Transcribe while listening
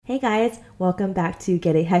Hey guys, welcome back to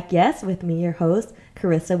Get a Heck Yes with me, your host,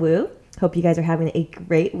 Carissa Wu. Hope you guys are having a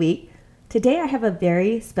great week. Today I have a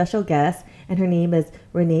very special guest, and her name is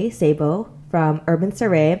Renee Sabo from Urban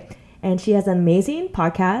Survey, and she has an amazing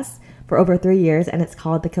podcast for over 3 years, and it's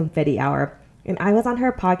called The Confetti Hour. And I was on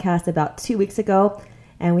her podcast about 2 weeks ago,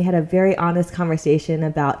 and we had a very honest conversation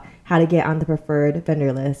about how to get on the preferred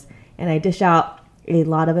vendor list. And I dish out a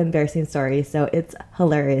lot of embarrassing stories, so it's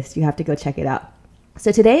hilarious. You have to go check it out.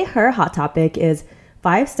 So today, her hot topic is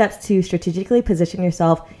 5 steps to strategically position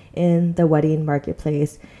yourself in the wedding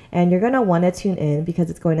marketplace. And you're going to want to tune in because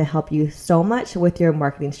it's going to help you so much with your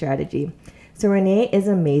marketing strategy. So Renee is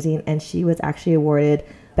amazing, and she was actually awarded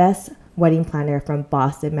Best Wedding Planner from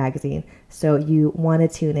Boston Magazine. So you want to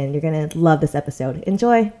tune in. You're going to love this episode.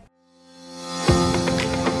 Enjoy.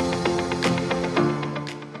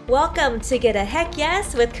 Welcome to Get a Heck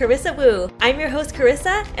Yes with Carissa Wu. I'm your host,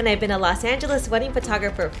 Carissa, and I've been a Los Angeles wedding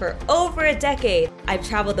photographer for over a decade. I've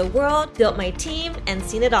traveled the world, built my team, and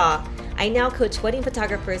seen it all. I now coach wedding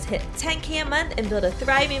photographers hit $10K a month and build a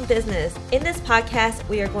thriving business. In this podcast,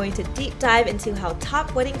 we are going to deep dive into how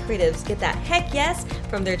top wedding creatives get that heck yes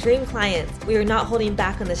from their dream clients. We are not holding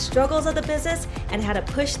back on the struggles of the business and how to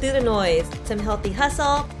push through the noise. Some healthy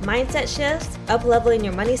hustle, mindset shifts, up-leveling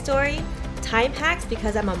your money story, time hacks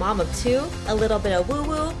because I'm a mom of 2, a little bit of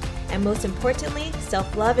woo-woo, and most importantly,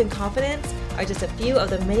 self-love and confidence are just a few of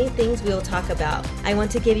the many things we will talk about. I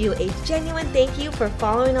want to give you a genuine thank you for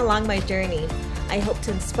following along my journey. I hope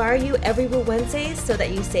to inspire you every Woo Wednesdays so that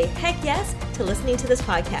you say heck yes to listening to this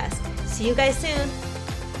podcast. See you guys soon.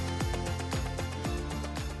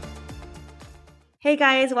 Hey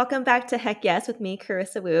guys, welcome back to Heck Yes with me,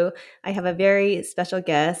 Carissa Wu. I have a very special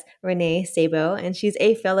guest, Renee Sabo, and she's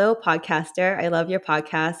a fellow podcaster. I love your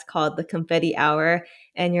podcast called The Confetti Hour,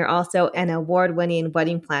 and you're also an award-winning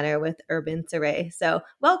wedding planner with Urban Survey. So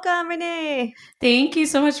welcome, Renee. Thank you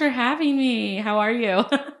so much for having me. How are you?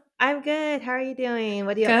 I'm good. How are you doing?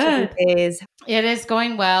 What are you Good. up to these days? It is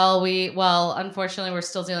going well. Unfortunately, we're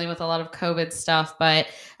still dealing with a lot of COVID stuff, but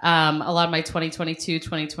a lot of my 2022,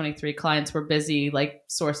 2023 clients were busy like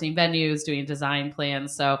sourcing venues, doing design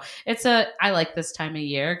plans. So I like this time of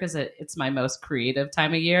year because it's my most creative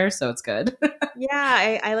time of year. So it's good.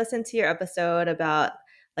 Yeah, I listened to your episode about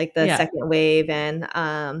like the second wave, and it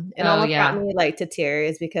almost brought me like to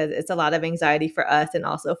tears because it's a lot of anxiety for us and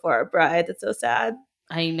also for our bride. It's so sad.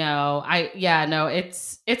 I know.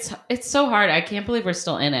 It's so hard. I can't believe we're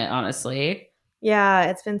still in it, honestly. Yeah,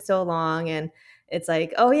 it's been so long, and it's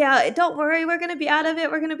like, oh yeah, don't worry, we're going to be out of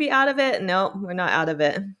it. We're going to be out of it. No, we're not out of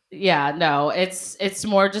it. Yeah, no, it's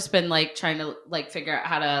more just been like trying to like figure out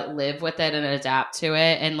how to live with it and adapt to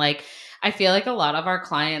it. And like, I feel like a lot of our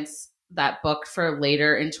clients that booked for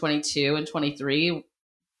later in 22 and 23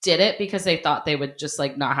 did it because they thought they would just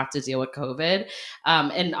like not have to deal with COVID.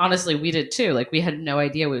 And honestly, we did too. Like we had no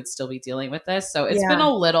idea we would still be dealing with this. So it's been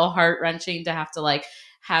a little heart-wrenching to have to like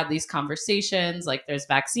have these conversations. Like there's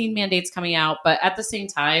vaccine mandates coming out, but at the same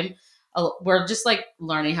time, we're just like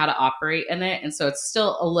learning how to operate in it. And so it's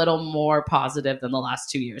still a little more positive than the last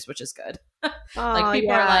 2 years, which is good. Like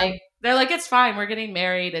people are like, they're like, it's fine. We're getting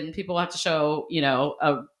married and people have to show,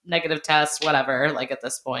 a negative test, whatever, like at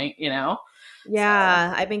this point,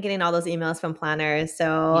 Yeah, I've been getting all those emails from planners,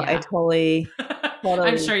 so I totally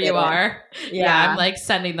I'm sure you are. Yeah, I'm like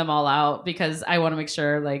sending them all out because I want to make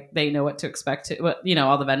sure like they know what to expect.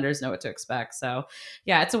 All the vendors know what to expect. So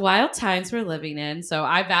yeah, it's a wild times we're living in. So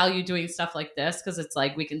I value doing stuff like this because it's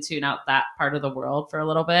like we can tune out that part of the world for a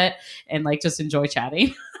little bit and like just enjoy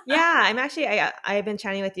chatting. Yeah, I've been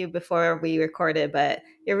chatting with you before we recorded, but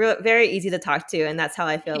you're very easy to talk to, and that's how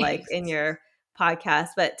I feel like in your podcast.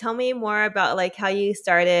 But tell me more about like how you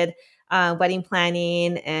started wedding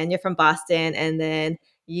planning, and you're from Boston, and then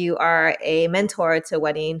you are a mentor to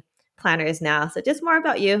wedding planners now. So just more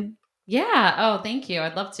about you. Yeah. Oh, thank you.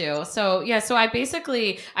 I'd love to. So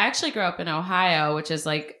I actually grew up in Ohio, which is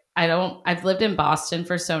like, I've lived in Boston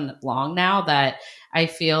for so long now that I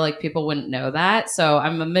feel like people wouldn't know that. So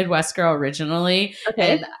I'm a Midwest girl originally.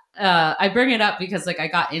 Okay. And I bring it up because like I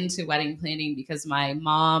got into wedding planning because my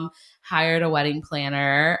mom hired a wedding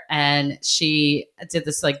planner and she did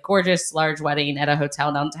this like gorgeous large wedding at a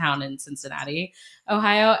hotel downtown in Cincinnati,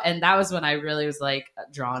 Ohio. And that was when I really was like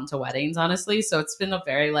drawn to weddings, honestly. So it's been a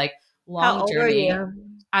very like long journey. How old were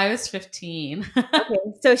you? I was 15. Okay.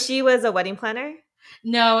 So she was a wedding planner?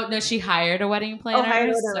 No, she hired a wedding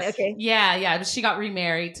planner. Okay. Yeah. She got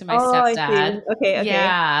remarried to my stepdad. Okay.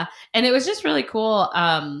 Yeah. And it was just really cool.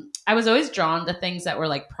 I was always drawn to things that were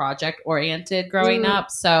like project oriented growing up.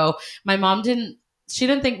 So my mom didn't she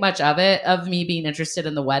didn't think much of me being interested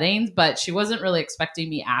in the weddings, but she wasn't really expecting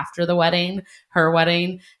me after her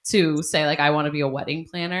wedding, to say like, I want to be a wedding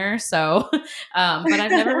planner. So, but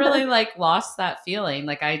I've never really like lost that feeling.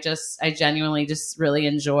 Like I genuinely just really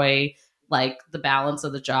enjoy like the balance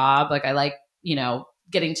of the job. Like I like,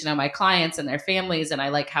 getting to know my clients and their families. And I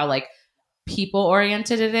like how like people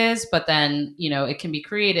oriented it is, but then, it can be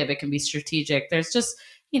creative, it can be strategic. There's just,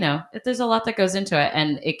 there's a lot that goes into it,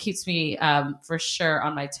 and it keeps me for sure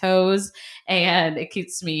on my toes, and it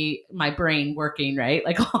keeps my brain working, right?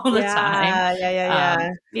 Like all the time.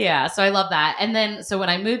 Yeah. So I love that. And then, so when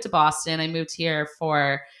I moved to Boston, I moved here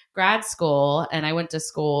for grad school, and I went to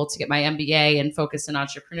school to get my MBA and focus in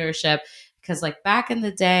entrepreneurship, because like back in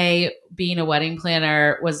the day, being a wedding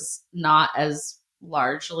planner was not as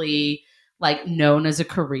largely like known as a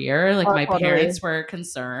career. Like my parents were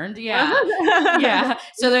concerned. Yeah. Yeah.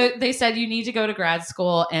 So they said, you need to go to grad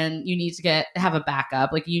school and you need to have a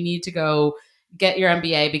backup. Like you need to go get your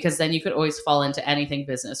MBA, because then you could always fall into anything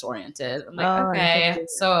business oriented. I'm like, okay.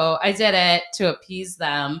 So I did it to appease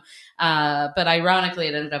them. But ironically,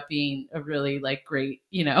 it ended up being a really like great,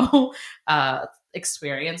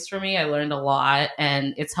 experience for me. I learned a lot,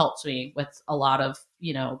 and it's helped me with a lot of,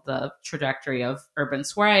 the trajectory of Urban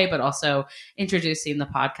Soiree, but also introducing the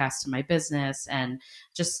podcast to my business, and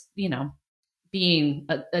just, being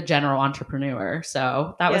a general entrepreneur.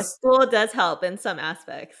 So that was school does help in some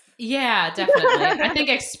aspects. Yeah, definitely. I think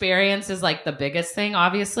experience is like the biggest thing,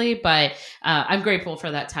 obviously, but I'm grateful for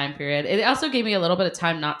that time period. It also gave me a little bit of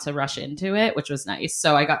time not to rush into it, which was nice.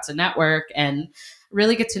 So I got to network and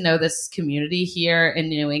really get to know this community here in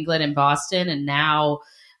New England and Boston. And now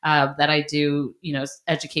that I do,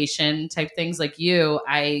 education type things like you,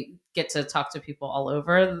 I get to talk to people all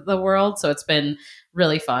over the world. So it's been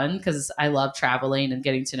really fun, because I love traveling and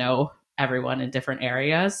getting to know everyone in different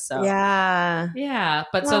areas. So yeah.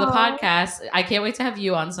 But so the podcast, I can't wait to have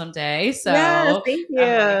you on someday. So thank you.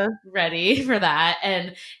 I'm ready for that.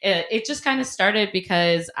 And it just kind of started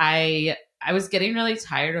because I was getting really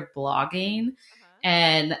tired of blogging,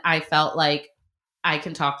 and I felt like I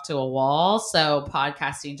can talk to a wall. So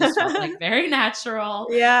podcasting just felt like very natural.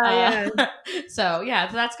 So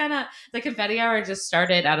that's kind of the Confetti Hour just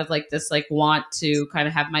started out of like this, like want to kind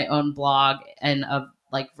of have my own blog in a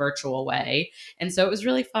like virtual way. And so it was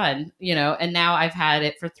really fun, and now I've had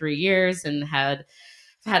it for 3 years and had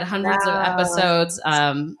hundreds of episodes.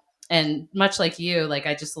 And much like you, like,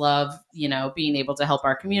 I just love, being able to help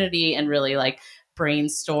our community and really like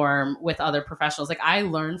brainstorm with other professionals. Like I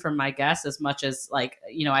learn from my guests as much as like,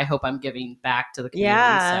 I hope I'm giving back to the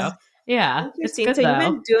community. So it's good. So you've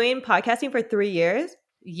been doing podcasting for 3 years?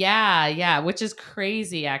 Yeah. Which is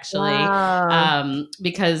crazy actually.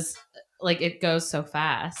 Because like it goes so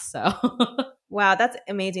fast. So wow, that's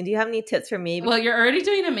amazing. Do you have any tips for me? Well, you're already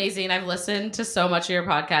doing amazing. I've listened to so much of your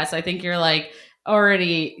podcast. I think you're like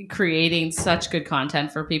already creating such good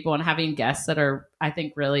content for people and having guests that are, I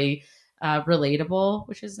think, really relatable,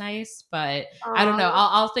 which is nice. But I don't know.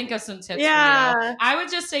 I'll think of some tips for you. I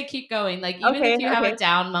would just say keep going. Like even if you have a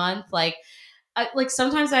down month, like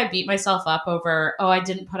sometimes I beat myself up over, I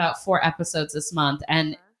didn't put out 4 episodes this month,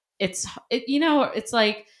 and it's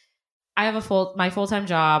like I have my full-time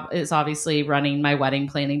job is obviously running my wedding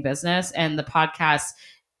planning business, and the podcast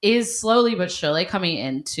is slowly but surely coming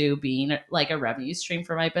into being like a revenue stream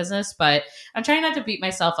for my business. But I'm trying not to beat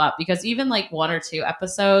myself up, because even like 1 or 2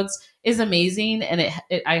 episodes is amazing, and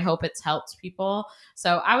I hope it's helped people.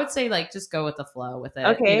 So I would say like just go with the flow with it.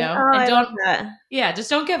 Okay. And just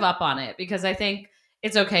don't give up on it, because I think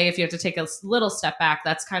it's okay if you have to take a little step back.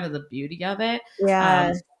 That's kind of the beauty of it.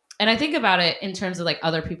 And I think about it in terms of like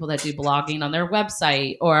other people that do blogging on their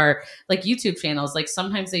website or like YouTube channels. Like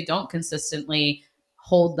sometimes they don't consistently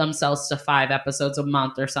hold themselves to 5 episodes a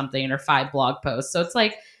month or something, or 5 blog posts. So it's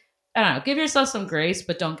like, I don't know, give yourself some grace,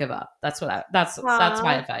 but don't give up. That's my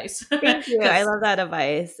advice. Thank you. I love that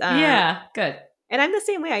advice. Yeah, good. And I'm the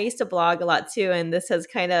same way. I used to blog a lot too. And this has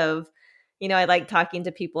kind of, I like talking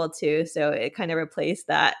to people too. So it kind of replaced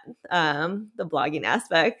that, the blogging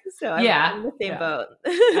aspect. So I'm in the same boat.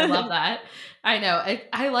 I love that. I know.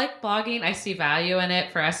 I like blogging. I see value in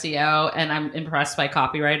it for SEO, and I'm impressed by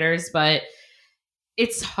copywriters, but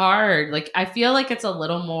it's hard. Like, I feel like it's a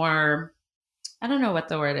little more, I don't know what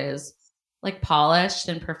the word is, like polished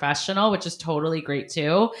and professional, which is totally great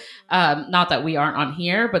too. Not that we aren't on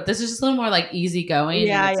here, but this is just a little more like easygoing.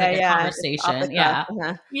 It's like a conversation. I like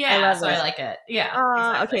it. Yeah. Exactly.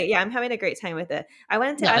 Okay. Yeah. I'm having a great time with it. I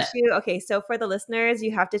wanted to ask you, okay, so for the listeners,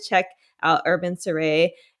 you have to check out Urban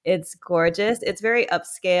Soiree. It's gorgeous. It's very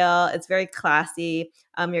upscale. It's very classy.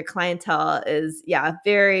 Your clientele is, yeah,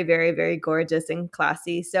 very, very, very gorgeous and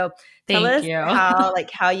classy. So tell Thank us you.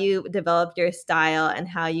 how you develop your style and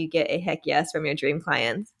how you get a heck yes from your dream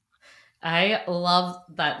clients. I love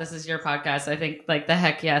that this is your podcast. I think like the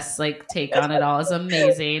heck yes, like take on it all is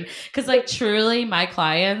amazing. Cause like truly my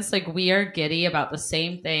clients, like we are giddy about the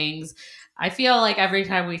same things. I feel like every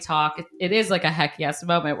time we talk, it is like a heck yes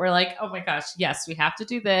moment. We're like, oh my gosh, yes, we have to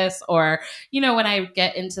do this. Or, when I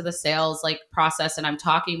get into the sales like process and I'm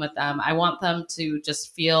talking with them, I want them to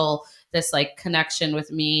just feel this like connection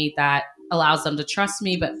with me that allows them to trust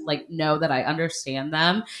me, but like know that I understand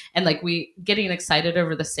them. And like we getting excited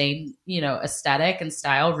over the same, aesthetic and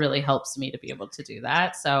style really helps me to be able to do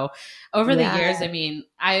that. So over the Yeah. years, I mean,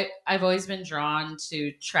 I've always been drawn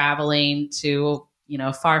to traveling to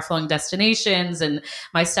far-flung destinations, and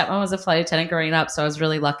my stepmom was a flight attendant growing up, so I was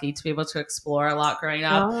really lucky to be able to explore a lot growing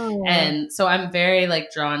up. Oh. And so I'm very like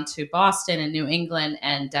drawn to Boston and New England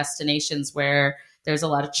and destinations where there's a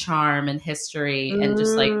lot of charm and history and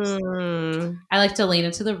just like I like to lean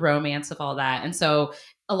into the romance of all that. And so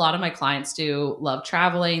a lot of my clients do love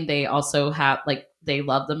traveling. They also have like they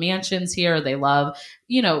love the mansions here. They love,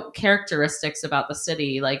 characteristics about the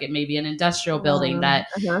city. Like it may be an industrial building that,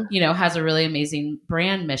 has a really amazing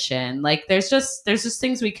brand mission. Like there's just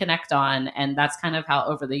things we connect on. And that's kind of how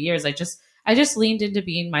over the years I just leaned into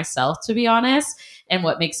being myself, to be honest, and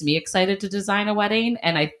what makes me excited to design a wedding.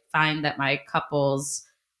 And I find that my couples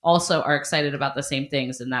also are excited about the same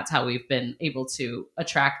things. And that's how we've been able to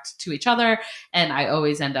attract to each other. And I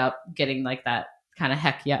always end up getting like that kind of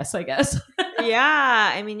heck yes, I guess.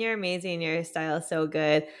 Yeah. I mean, you're amazing. Your style is so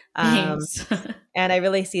good. Thanks. And I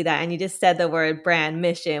really see that. And you just said the word brand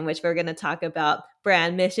mission, which we're going to talk about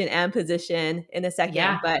brand mission and position in a second.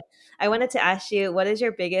 Yeah. But I wanted to ask you, what is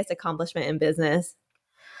your biggest accomplishment in business?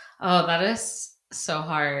 Oh, that is so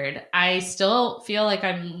hard. I still feel like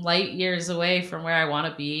I'm light years away from where I want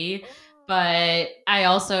to be, but I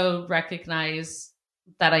also recognize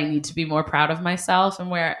that I need to be more proud of myself and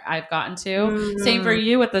where I've gotten to. Same for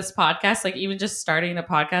you with this podcast. Like even just starting a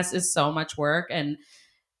podcast is so much work. And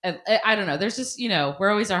I don't know, there's just, we're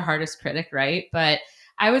always our hardest critic, right? But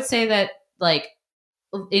I would say that like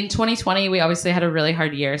in 2020, we obviously had a really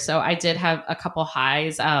hard year. So I did have a couple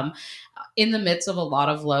highs in the midst of a lot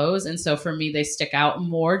of lows. And so for me, they stick out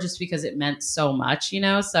more just because it meant so much,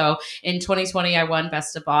 So in 2020, I won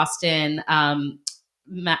Best of Boston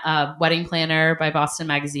Wedding Planner by Boston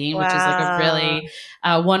Magazine, which is like a really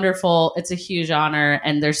wonderful, it's a huge honor.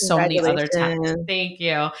 And there's so many other, thank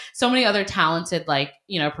you. So many other talented, like,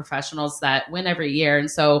 professionals that win every year.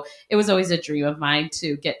 And so it was always a dream of mine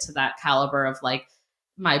to get to that caliber of like,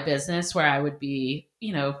 my business where I would be,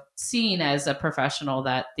 seen as a professional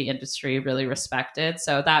that the industry really respected.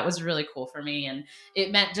 So that was really cool for me. And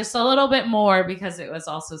it meant just a little bit more because it was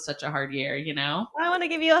also such a hard year, I want to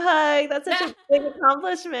give you a hug. That's such a big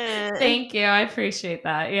accomplishment. Thank you. I appreciate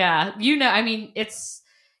that. Yeah. I mean,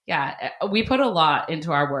 we put a lot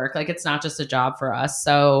into our work. Like it's not just a job for us.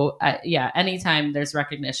 So anytime there's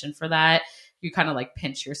recognition for that, you kind of like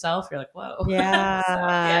pinch yourself. You're like, whoa. Yeah. So,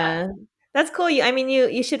 yeah. That's cool.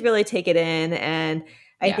 You should really take it in. And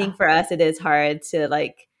I think for us, it is hard to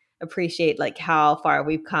like appreciate like how far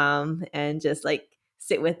we've come and just like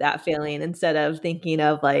sit with that feeling instead of thinking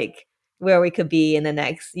of like where we could be in the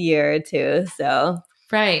next year or two. So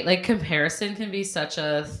right. Like comparison can be such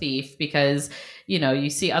a thief because, you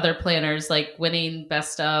see other planners like winning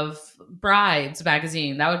Best of Brides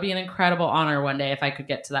magazine. That would be an incredible honor one day if I could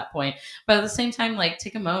get to that point. But at the same time, like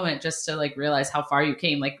take a moment just to like realize how far you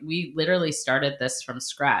came. Like we literally started this from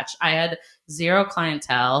scratch. I had zero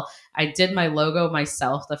clientele. I did my logo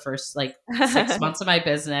myself the first like 6 months of my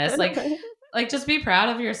business. Like just be proud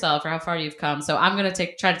of yourself for how far you've come. So I'm going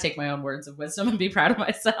to try to take my own words of wisdom and be proud of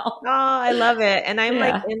myself. Oh, I love it. And I'm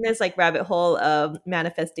like in this like rabbit hole of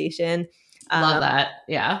manifestation. Love that.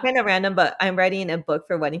 Yeah. Kind of random, but I'm writing a book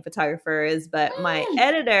for wedding photographers. But my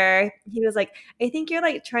editor, he was like, I think you're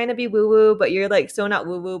like trying to be woo-woo, but you're like so not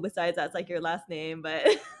woo-woo. Besides, that's like your last name. But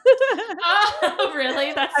oh,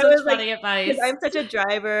 really? That's such funny advice. I'm such a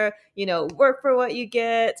driver, work for what you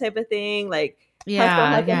get type of thing. Like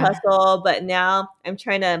hustle. But now I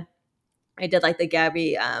did like the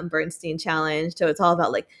Gabby Bernstein challenge. So it's all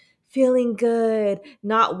about like feeling good,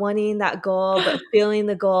 not wanting that goal, but feeling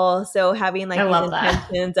the goal. So having like these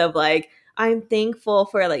intentions of like, I'm thankful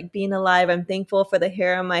for like being alive. I'm thankful for the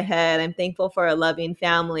hair on my head. I'm thankful for a loving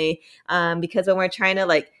family. Because when we're trying to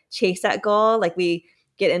like chase that goal, like we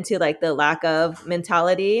get into like the lack of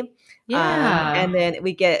mentality. Yeah. And then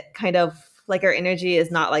we get kind of like our energy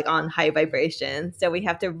is not like on high vibration. So we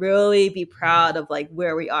have to really be proud of like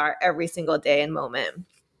where we are every single day and moment.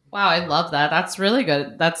 Wow, I love that. That's really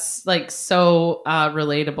good. That's like so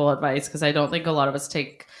relatable advice because I don't think a lot of us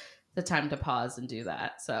take the time to pause and do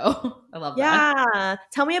that. So I love that. Yeah.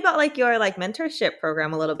 Tell me about like your like mentorship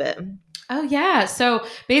program a little bit. Oh yeah. So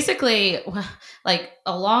basically, like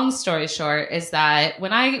a long story short is that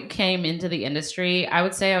when I came into the industry, I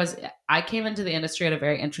would say I came into the industry at a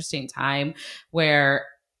very interesting time where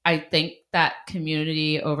I think that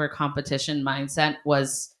community over competition mindset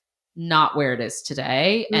was not where it is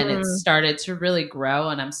today, and it started to really grow,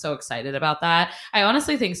 and I'm so excited about that. I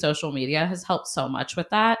honestly think social media has helped so much with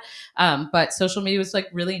that. But social media was like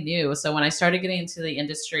really new. So when I started getting into the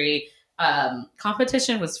industry,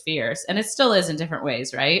 competition was fierce, and it still is in different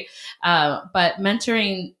ways, right? But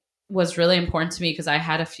mentoring was really important to me because I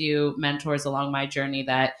had a few mentors along my journey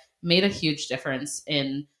that made a huge difference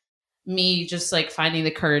in me just like finding the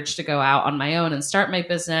courage to go out on my own and start my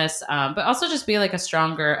business, but also just be like a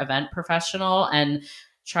stronger event professional and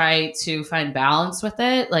try to find balance with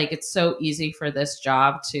it. Like it's so easy for this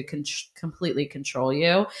job to completely control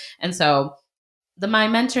you. And so my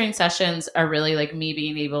mentoring sessions are really like me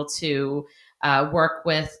being able to work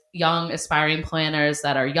with young aspiring planners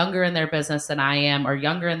that are younger in their business than I am or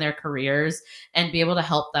younger in their careers and be able to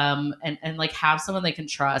help them and like have someone they can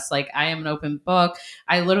trust. Like I am an open book.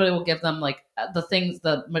 I literally will give them like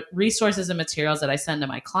the resources and materials that I send to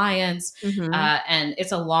my clients. And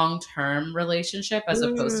it's a long-term relationship as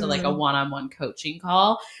opposed to like a one-on-one coaching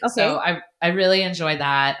call. Okay. So I really enjoy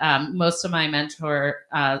that. Most of my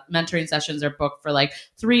mentoring sessions are booked for like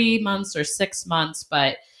 3 months or 6 months,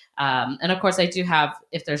 but and of course, I do have,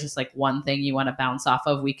 if there's just like one thing you want to bounce off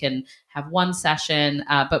of, we can have one session.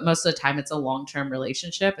 But most of the time, it's a long-term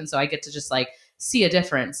relationship. And so I get to just like see a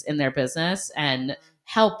difference in their business and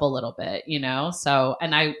help a little bit, you know? So,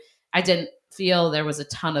 and I didn't feel there was a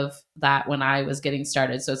ton of that when I was getting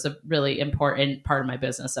started. So it's a really important part of my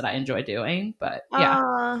business that I enjoy doing. But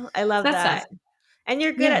yeah. I love that. And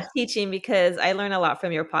you're good at teaching because I learn a lot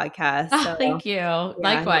from your podcast. So. Thank you. Yeah.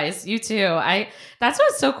 Likewise, you too. That's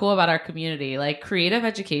what's so cool about our community. Like creative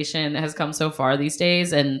education has come so far these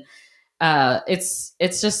days, and it's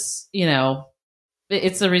just, you know,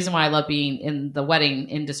 it's the reason why I love being in the wedding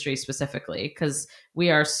industry specifically, because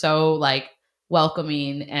we are so like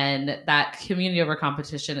welcoming, and that community over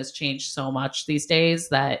competition has changed so much these days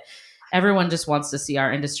that everyone just wants to see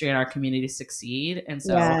our industry and our community succeed. And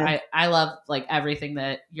so I love like everything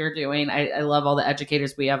that you're doing. I love all the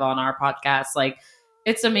educators we have on our podcast. Like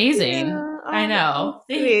it's amazing. Yeah. I know.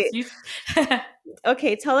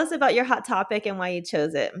 Okay. Tell us about your hot topic and why you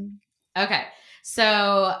chose it. Okay.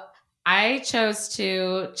 So I chose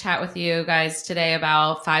to chat with you guys today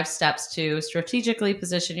about 5 steps to strategically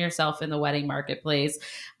position yourself in the wedding marketplace.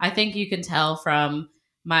 I think you can tell from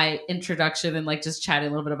my introduction and like just chatting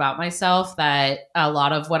a little bit about myself that a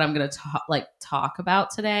lot of what I'm going to talk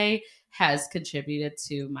about today has contributed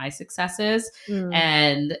to my successes.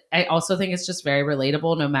 And I also think it's just very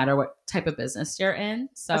relatable no matter what type of business you're in.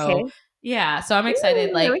 So yeah, so I'm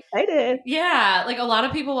excited. I'm excited. Yeah, like a lot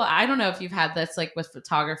of people, I don't know if you've had this like with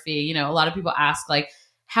photography, you know, a lot of people ask like,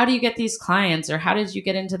 how do you get these clients, or how did you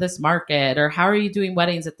get into this market, or how are you doing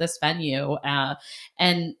weddings at this venue?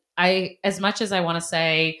 And I, as much as I want to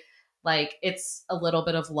say like it's a little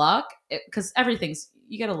bit of luck, because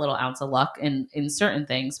you get a little ounce of luck in certain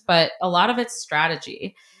things, but a lot of it's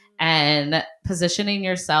strategy, and positioning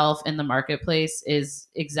yourself in the marketplace is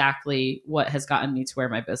exactly what has gotten me to where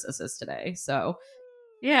my business is today. So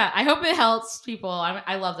yeah, I hope it helps people.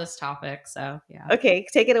 I love this topic. So yeah. Okay,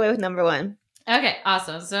 take it away with number 1. Okay,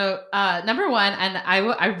 awesome. So number 1, and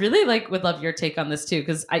I really would love your take on this too,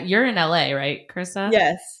 because you're in LA, right, Carissa?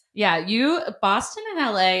 Yes. Yeah, Boston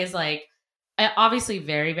and LA is like obviously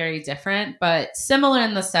very, very different, but similar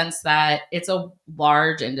in the sense that it's a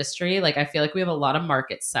large industry. Like I feel like we have a lot of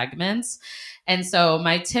market segments. And so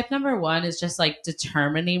my tip number 1 is just like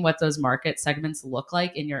determining what those market segments look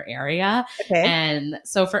like in your area. Okay. And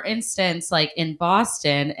so for instance, like in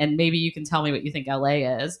Boston, and maybe you can tell me what you think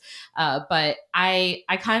LA is, but I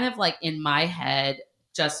kind of like in my head,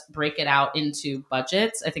 just break it out into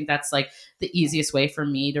budgets. I think that's like the easiest way for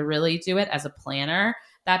me to really do it as a planner.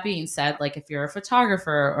 That being said, like if you're a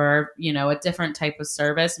photographer or, you know, a different type of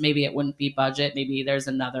service, maybe it wouldn't be budget. Maybe there's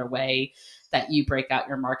another way that you break out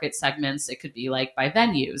your market segments. It could be like by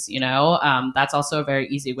venues, you know, that's also a very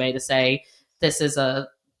easy way to say this is a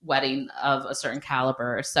wedding of a certain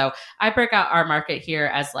caliber. So I break out our market here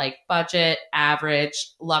as like budget,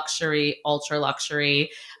 average, luxury, ultra luxury.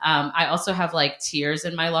 I also have like tiers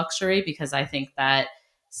in my luxury because I think that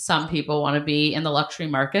some people want to be in the luxury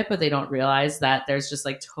market, but they don't realize that there's just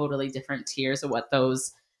like totally different tiers of what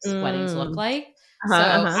those weddings look like. So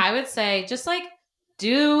I would say just like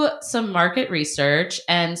do some market research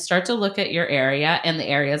and start to look at your area and the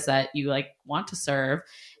areas that you like want to serve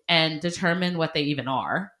and determine what they even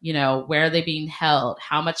are. You know, where are they being held?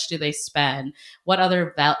 How much do they spend? What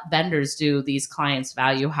other vendors do these clients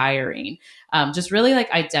value hiring? Just really like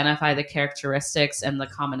identify the characteristics and the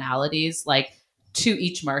commonalities like to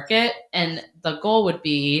each market. And the goal would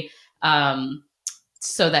be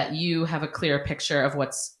so that you have a clear picture of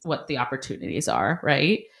what the opportunities are,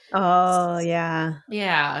 right? Oh, yeah.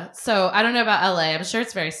 Yeah. So I don't know about LA. I'm sure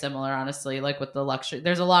it's very similar, honestly, like with the luxury.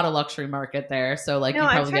 There's a lot of luxury market there. So like No, you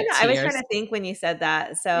probably get I was tiers. trying to think when you said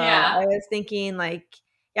that. So Yeah. I was thinking like,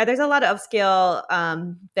 yeah, there's a lot of upscale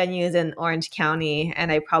venues in Orange County,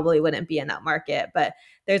 and I probably wouldn't be in that market. But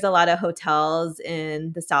there's a lot of hotels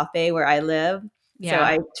in the South Bay where I live. So Yeah.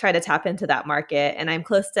 I try to tap into that market, and I'm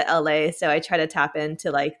close to LA. So I try to tap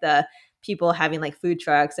into like the people having like food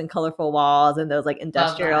trucks and colorful walls and those like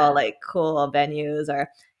industrial, like cool venues, or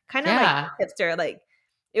kind of Yeah. like hipster, like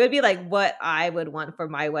it would be like what I would want for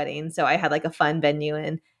my wedding. So I had like a fun venue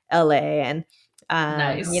in LA and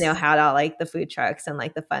Nice. you know, had all like the food trucks and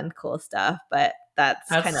like the fun, cool stuff. But that's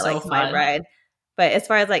kind of so like my fun. ride. But as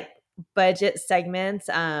far as like budget segments,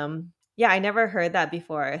 yeah, I never heard that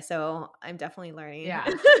before. So I'm definitely learning. Yeah.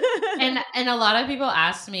 And a lot of people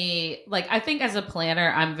ask me, like, I think as a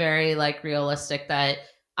planner, I'm very like realistic that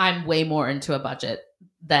I'm way more into a budget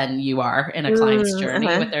than you are in a client's journey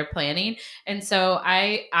with their planning. And so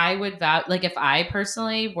I would like if I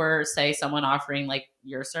personally were, say, someone offering like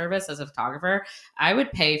your service as a photographer, I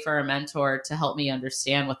would pay for a mentor to help me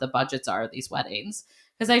understand what the budgets are of these weddings.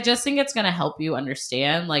 Because I just think it's going to help you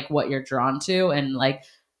understand like what you're drawn to and like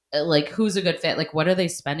who's a good fit, like what are they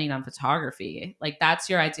spending on photography, like that's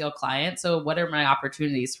your ideal client, so what are my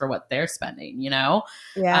opportunities for what they're spending, you know?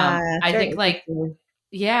 I think like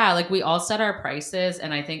yeah, like we all set our prices,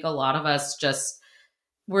 and I think a lot of us just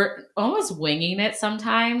we're almost winging it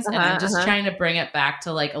sometimes. And I'm just trying to bring it back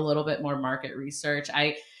to like a little bit more market research.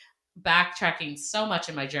 I backtracking so much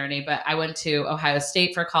in my journey, but I went to Ohio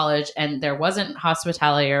State for college, and there wasn't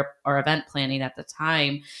hospitality or event planning at the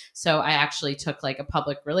time. So I actually took like a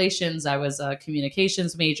public relations. I was a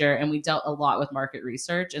communications major, and we dealt a lot with market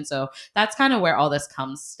research. And so that's kind of where all this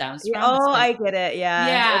stems from. Oh, I get it.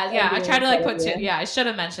 Yeah. Yeah. I tried to like put two. Yeah, I should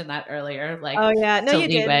have mentioned that earlier. Like, oh yeah, no, you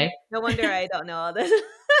did. No wonder I don't know all this.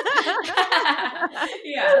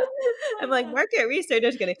 Yeah. I'm like market research.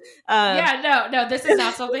 Just kidding. No, this is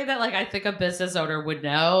not something that like I think a business owner would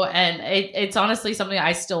know, and it's honestly something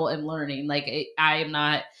I still am learning. Like I am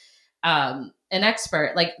not an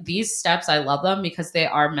expert. Like these steps, I love them because they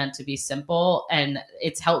are meant to be simple, and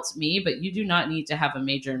it's helped me. But you do not need to have a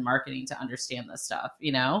major in marketing to understand this stuff,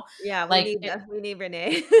 you know? Yeah, we need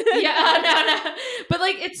Renee. Yeah, no. But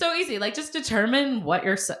like it's so easy. Like just determine what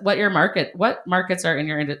markets are in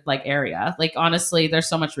your like area. Like honestly, there's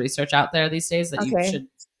so much research out there these days that you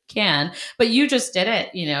can, but you just did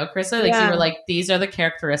it, you know, Carissa, like you were like, these are the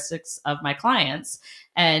characteristics of my clients.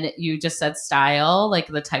 And you just said style, like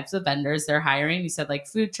the types of vendors they're hiring. You said like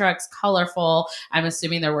food trucks, colorful. I'm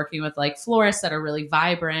assuming they're working with like florists that are really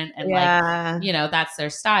vibrant and like, you know, that's their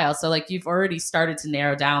style. So like you've already started to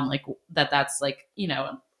narrow down like that's like, you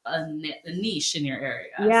know, a niche in your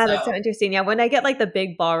area. Yeah, that's so interesting. Yeah, when I get like the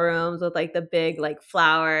big ballrooms with like the big like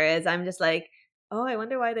flowers, I'm just like, oh, I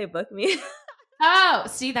wonder why they booked me. Oh,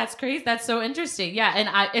 see, that's crazy. That's so interesting. Yeah. And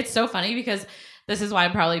it's so funny because this is why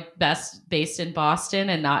I'm probably best based in Boston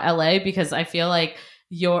and not LA, because I feel like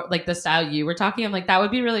your like the style you were talking, I'm like, that would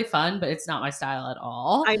be really fun, but it's not my style at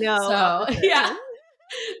all. I know. So yeah.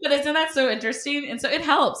 But isn't that so interesting? And so it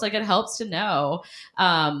helps to know.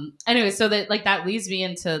 Anyway, so that leads me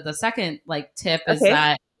into the second like tip is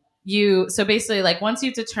that so basically like once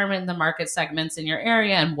you determine the market segments in your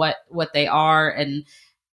area and what they are, and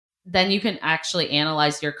then you can actually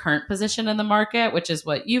analyze your current position in the market, which is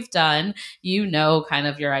what you've done. You know, kind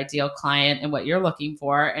of your ideal client and what you're looking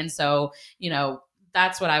for. And so, you know,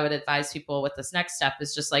 that's what I would advise people with this next step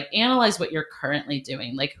is just like analyze what you're currently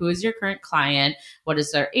doing. Like, who is your current client? What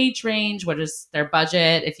is their age range? What is their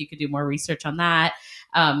budget? If you could do more research on that,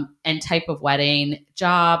 and type of wedding,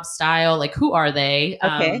 job, style, like who are they?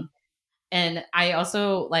 And I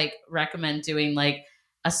also like recommend doing like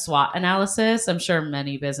a SWOT analysis. I'm sure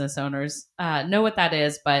many business owners know what that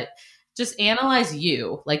is, but just analyze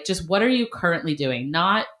you. Like, just what are you currently doing,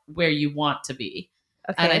 not where you want to be.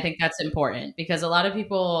 And I think that's important because a lot of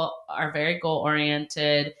people are very goal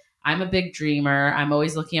oriented. I'm a big dreamer. I'm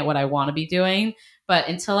always looking at what I want to be doing. But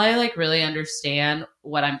until I like really understand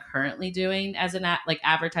what I'm currently doing as an like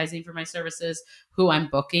advertising for my services, who I'm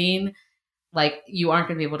booking, like you aren't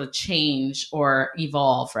going to be able to change or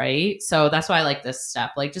evolve, right? So that's why I like this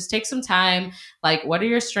step. Like just take some time. Like what are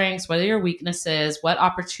your strengths? What are your weaknesses? What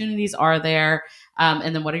opportunities are there?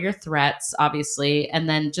 And then what are your threats, obviously? And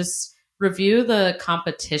then just review the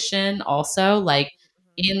competition also, like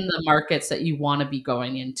in the markets that you want to be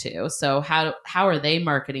going into. So how are they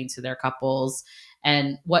marketing to their couples,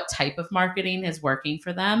 and what type of marketing is working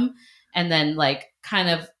for them? And then like kind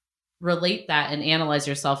of relate that and analyze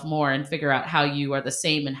yourself more and figure out how you are the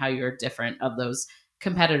same and how you're different of those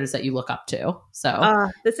competitors that you look up to. So,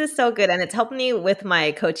 This is so good. And it's helped me with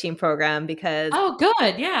my coaching program because oh,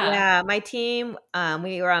 good. Yeah. yeah, my team,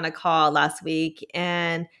 we were on a call last week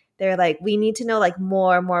and they're like, we need to know like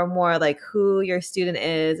more, like who your student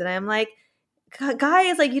is. And I'm like,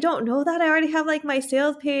 guys, like, you don't know that? I already have like my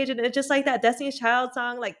sales page and it's just like that Destiny's Child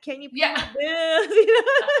song. Like, can you Yeah. this? You know?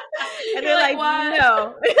 And they're like, what?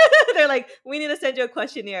 no. They're like, we need to send you a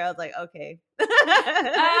questionnaire. I was like, okay.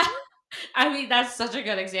 I mean, that's such a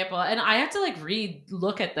good example. And I have to like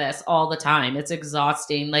look at this all the time. It's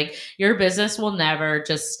exhausting. Like your business will never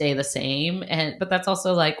just stay the same. But that's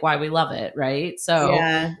also like why we love it. Right. So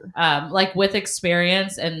yeah. Like with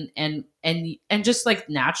experience and just like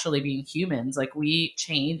naturally being humans, like we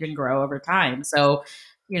change and grow over time. So,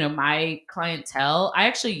 my clientele, I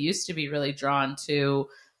actually used to be really drawn to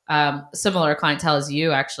similar clientele as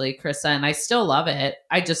you actually, Carissa, and I still love it.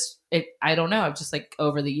 I don't know. I've just like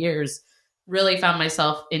over the years really found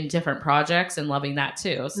myself in different projects and loving that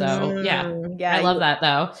too. So yeah, I love that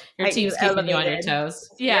though. Your team's keeping you on your toes.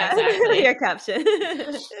 Yeah. Exactly. Your caption.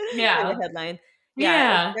 Yeah. The headline.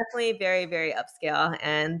 Yeah. Definitely very, very upscale.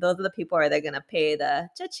 And those are the people who are going to pay the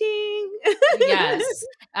cha-ching. Yes.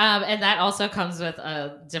 And that also comes with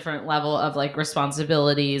a different level of like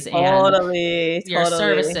responsibilities and your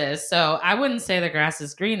services. So I wouldn't say the grass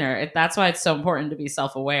is greener. That's why it's so important to be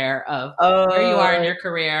self-aware of where you are in your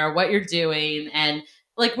career, what you're doing, and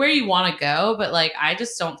like where you want to go. But like, I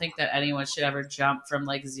just don't think that anyone should ever jump from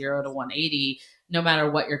like 0 to 180, no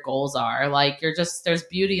matter what your goals are. Like there's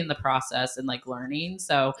beauty in the process and like learning.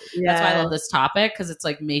 So that's why I love this topic, because it's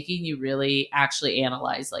like making you really actually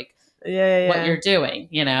analyze like what you're doing,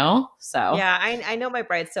 So yeah, I know my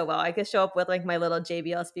bride so well. I could show up with like my little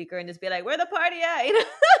JBL speaker and just be like, "Where the party at?"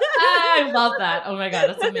 I love that. Oh my God,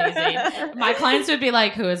 that's amazing. My clients would be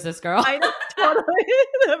like, "Who is this girl?" I know, totally.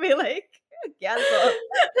 They'll be like, cancel.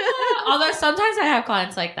 Although sometimes I have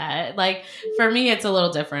clients like that. Like for me, it's a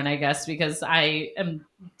little different, I guess, because I am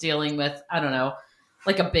dealing with, I don't know,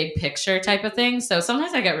 like a big picture type of thing. So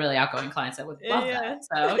sometimes I get really outgoing clients that would love that.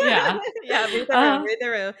 So yeah. Read the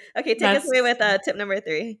room. Okay, take us away with tip number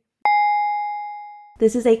 3.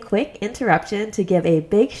 This is a quick interruption to give a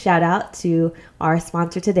big shout out to our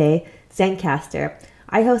sponsor today, Zencastr.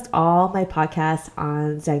 I host all my podcasts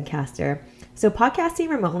on Zencastr. So podcasting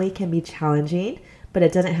remotely can be challenging, but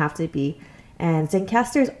it doesn't have to be. And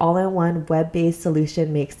Zencastr's all-in-one web-based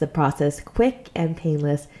solution makes the process quick and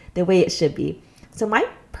painless the way it should be. So my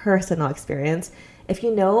personal experience, if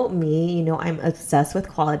you know me, you know I'm obsessed with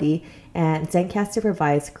quality, and Zencastr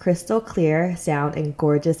provides crystal clear sound and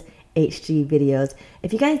gorgeous HD videos.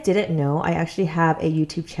 If you guys didn't know, I actually have a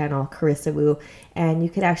YouTube channel, Carissa Wu, and you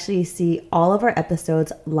could actually see all of our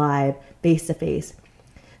episodes live, face to face.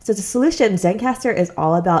 So the solution, Zencastr, is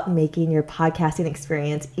all about making your podcasting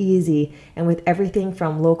experience easy, and with everything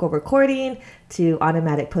from local recording to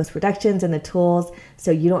automatic post-productions and the tools, so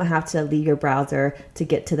you don't have to leave your browser to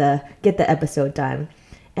get the episode done.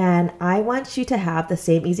 And I want you to have the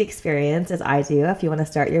same easy experience as I do if you want to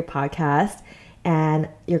start your podcast and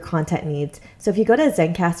your content needs. So if you go to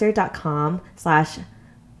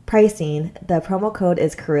zencastr.com/pricing, the promo code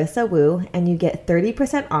is Carissa Wu, and you get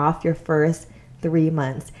 30% off your first 3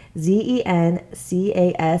 months.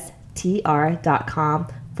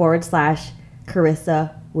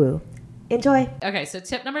 zencastr.com/Carissa Wu. Enjoy. Okay, so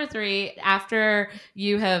tip number 3, after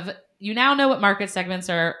you now know what market segments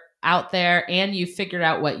are out there and you figured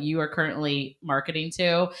out what you are currently marketing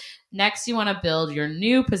to, next you want to build your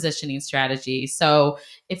new positioning strategy. So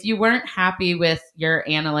if you weren't happy with your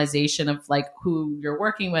analyzation of like who you're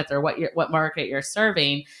working with or what market you're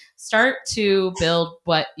serving, start to build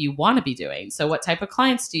what you want to be doing. So what type of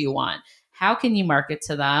clients do you want? How can you market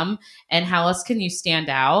to them? And how else can you stand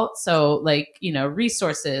out? So like,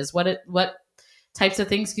 resources, what types of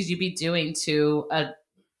things could you be doing to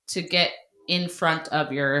get in front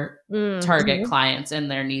of your target clients and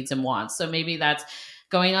their needs and wants? So maybe that's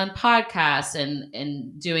going on podcasts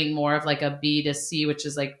and doing more of like a B2C, which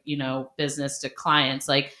is like, business to clients.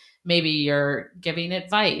 Like maybe you're giving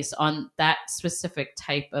advice on that specific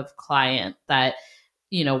type of client that,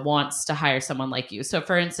 wants to hire someone like you. So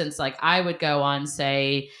for instance, like I would go on,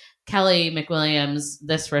 say, Kelly McWilliams,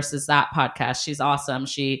 This Versus That podcast. She's awesome.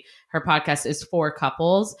 Her podcast is for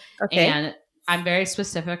couples. Okay. And I'm very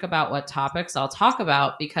specific about what topics I'll talk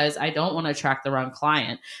about because I don't want to attract the wrong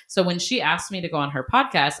client. So when she asked me to go on her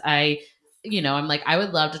podcast, I'm like, I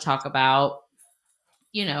would love to talk about,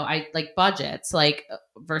 I like budgets, like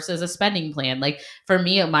versus a spending plan. Like for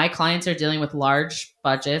me, my clients are dealing with large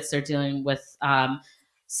budgets. They're dealing with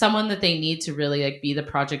someone that they need to really like be the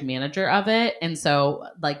project manager of it. And so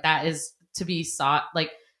like that is to be sought,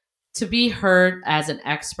 like to be heard as an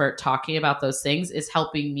expert talking about those things is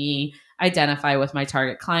helping me identify with my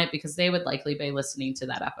target client because they would likely be listening to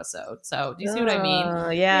that episode. So do you see what I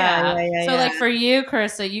mean? Yeah. So like for you,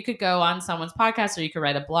 Carissa, you could go on someone's podcast or you could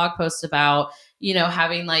write a blog post about,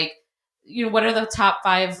 having like, what are the top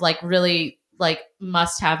 5 like really like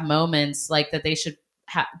must have moments like that they should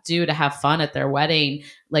do to have fun at their wedding,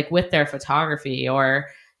 like with their photography or,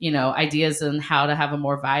 ideas on how to have a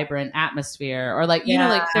more vibrant atmosphere or like,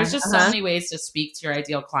 like there's just so many ways to speak to your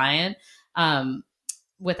ideal client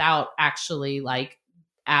without actually like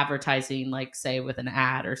advertising, like say with an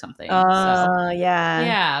ad or something.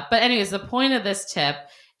 Yeah. But anyways, the point of this tip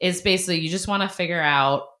is basically you just want to figure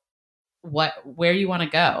out where you want to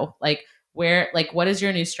go, like what is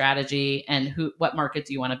your new strategy and what market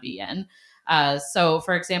do you want to be in? So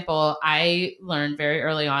for example, I learned very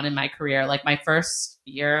early on in my career, like my first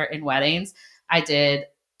year in weddings, I did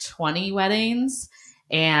 20 weddings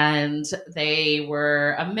and they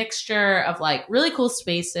were a mixture of like really cool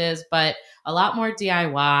spaces, but a lot more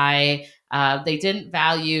DIY. They didn't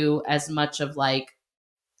value as much of like,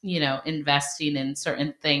 investing in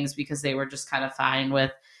certain things because they were just kind of fine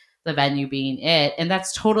with the venue being it. And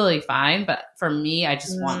that's totally fine. But for me, I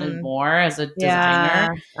just wanted more as a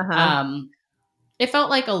designer. It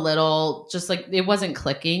felt like a little, just like it wasn't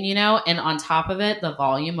clicking, and on top of it, the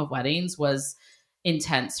volume of weddings was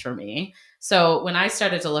intense for me. So when I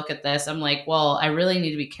started to look at this, I'm like, well, I really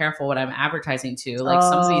need to be careful what I'm advertising to. Like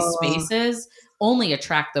some of these spaces only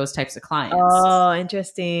attract those types of clients. Oh,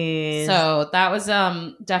 interesting. So that was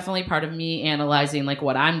definitely part of me analyzing like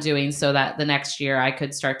what I'm doing so that the next year I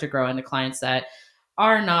could start to grow into clients that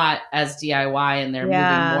are not as DIY and they're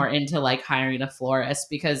moving more into like hiring a florist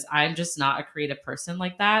because I'm just not a creative person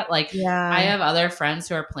like that. Like I have other friends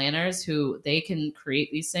who are planners who they can create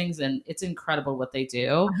these things and it's incredible what they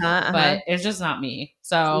do, but it's just not me.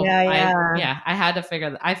 So I had to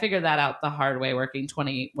figured that out the hard way working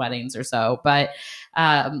 20 weddings or so, but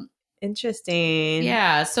interesting.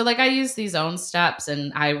 Yeah. So like I used these own steps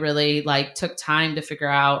and I really like took time to figure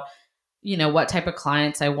out what type of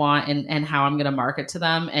clients I want and how I'm going to market to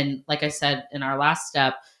them. And like I said, in our last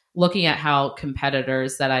step, looking at how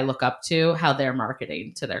competitors that I look up to, how they're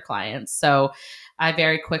marketing to their clients. So I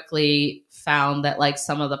very quickly found that like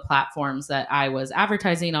some of the platforms that I was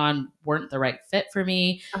advertising on weren't the right fit for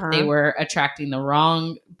me. They were attracting the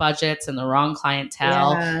wrong budgets and the wrong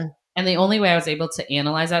clientele. And the only way I was able to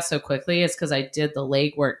analyze that so quickly is because I did the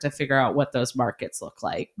legwork to figure out what those markets look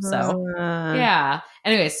like. So,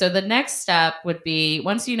 Anyway, so the next step would be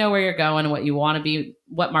once you know where you're going and what you want to be,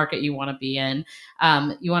 what market you want to be in,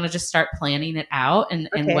 you want to just start planning it out. And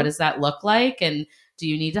what does that look like? And do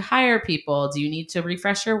you need to hire people? Do you need to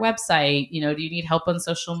refresh your website? Do you need help on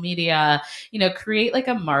social media? Create like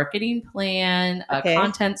a marketing plan, a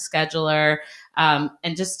content scheduler,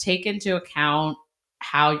 and just take into account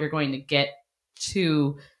how you're going to get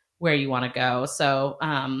to where you want to go. So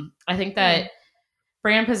I think that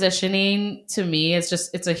brand positioning to me is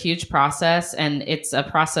it's a huge process and it's a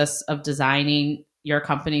process of designing your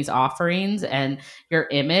company's offerings and your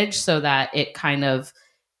image so that it kind of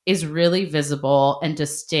is really visible and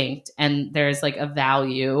distinct. And there's like a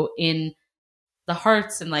value in the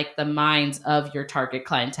hearts and like the minds of your target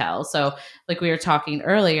clientele. So like we were talking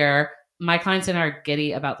earlier, my clients and I are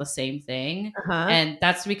giddy about the same thing. And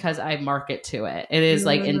that's because I market to it. It is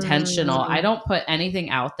like intentional. I don't put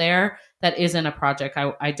anything out there that isn't a project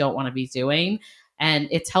I don't want to be doing. And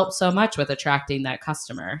it's helped so much with attracting that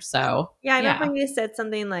customer. So I remember when you said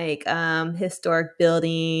something like historic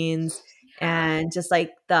buildings and just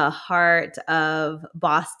like the heart of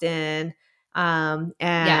Boston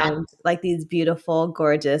and like these beautiful,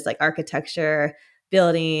 gorgeous like architecture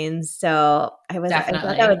buildings. So I thought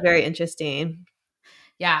that was very interesting.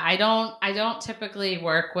 Yeah, I don't typically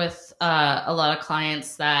work with a lot of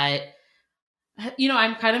clients that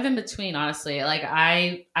I'm kind of in between, honestly. Like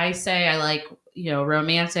I say I like,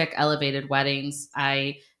 romantic elevated weddings.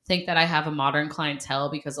 I think that I have a modern clientele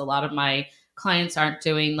because a lot of my clients aren't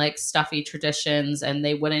doing like stuffy traditions, and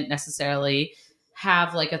they wouldn't necessarily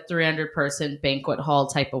have like a 300-person banquet hall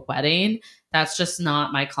type of wedding. That's just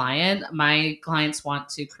not my client. My clients want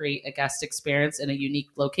to create a guest experience in a unique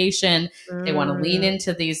location. They want to lean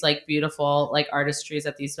into these like beautiful like artistries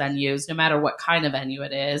at these venues, no matter what kind of venue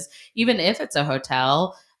it is. Even if it's a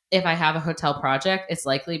hotel, if I have a hotel project, it's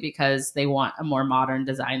likely because they want a more modern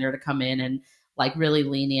designer to come in and like really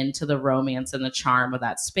lean into the romance and the charm of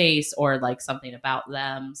that space, or like something about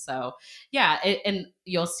them. So yeah, and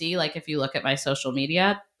you'll see, like, if you look at my social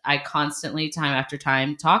media, I constantly, time after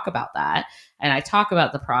time, talk about that. And I talk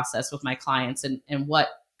about the process with my clients, and what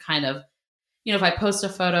kind of, if I post a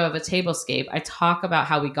photo of a tablescape, I talk about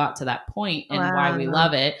how we got to that point and why we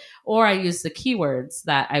love it. Or I use the keywords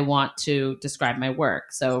that I want to describe my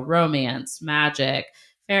work. So romance, magic,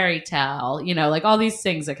 fairy tale, like all these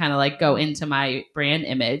things that kind of like go into my brand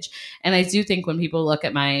image. And I do think when people look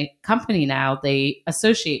at my company now, they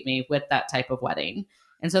associate me with that type of wedding.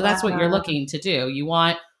 And so that's what you're looking to do. You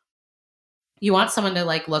want someone to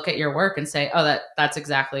like look at your work and say, oh, that's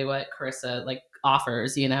exactly what Carissa like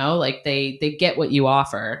offers, like they get what you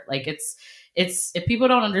offer. Like it's if people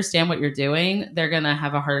don't understand what you're doing, they're going to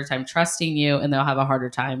have a harder time trusting you, and they'll have a harder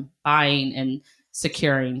time buying and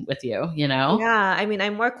securing with you, Yeah, I mean,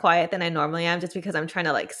 I'm more quiet than I normally am just because I'm trying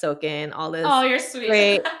to like soak in all this Oh, you're sweet.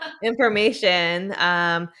 great information.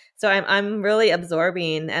 So I'm really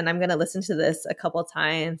absorbing, and I'm gonna listen to this a couple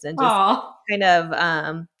times and just kind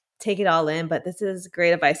of take it all in. But this is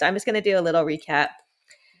great advice. So I'm just gonna do a little recap.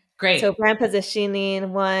 Great. So brand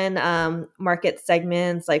positioning, one, market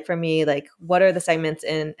segments. Like for me, like what are the segments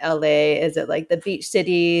in LA? Is it like the beach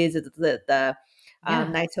cities? Is it the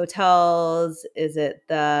nice hotels? Is it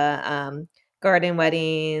the garden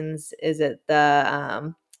weddings? Is it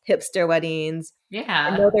the hipster weddings? Yeah.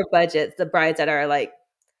 I know their budgets, the brides that are like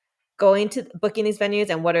going to booking these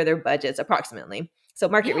venues, and what are their budgets approximately. So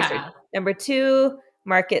market research. Number two,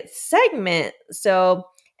 market segment. So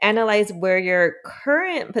analyze where your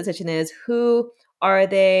current position is. Who are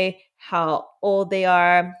they? How old they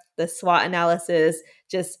are? The SWOT analysis,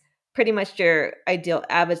 just pretty much your ideal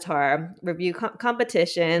avatar, review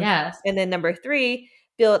competition. Yes. And then number three,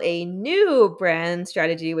 build a new brand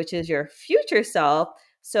strategy, which is your future self.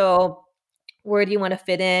 So where do you want to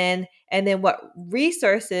fit in? And then what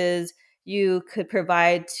resources you could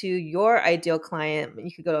provide to your ideal client.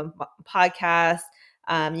 You could go to a podcast.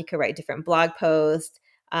 You could write different blog posts.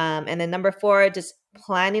 And then number four, just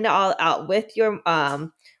planning it all out with your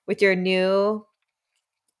new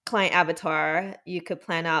client avatar. You could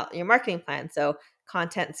plan out your marketing plan. So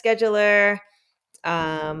content scheduler,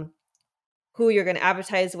 who you're going to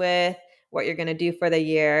advertise with, what you're going to do for the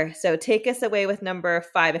year. So take us away with number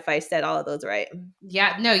 5, if I said all of those right.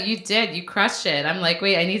 Yeah, no, you did. You crushed it. I'm like,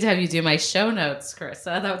 wait, I need to have you do my show notes,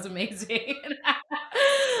 Carissa. That was amazing.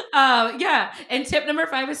 Yeah. And tip number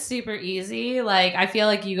 5 is super easy. Like, I feel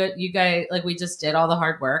like you guys, like, we just did all the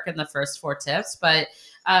hard work in the first 4 tips, but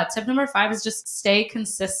tip number 5 is just stay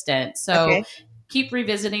consistent. So keep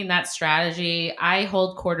revisiting that strategy. I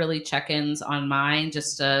hold quarterly check-ins on mine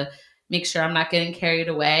just to make sure I'm not getting carried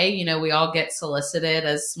away. We all get solicited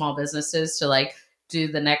as small businesses to like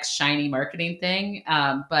do the next shiny marketing thing.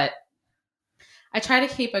 But I try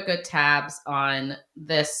to keep a good tabs on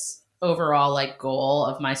this overall like goal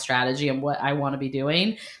of my strategy and what I want to be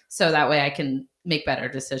doing. So that way I can make better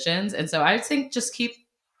decisions. And so I think just keep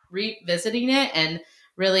revisiting it and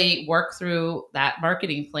really work through that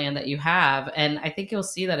marketing plan that you have. And I think you'll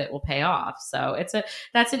see that it will pay off. So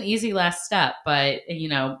that's an easy last step, but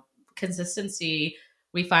consistency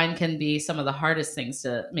we find can be some of the hardest things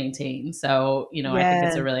to maintain. So, I think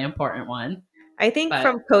it's a really important one. I think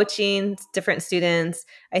from coaching different students,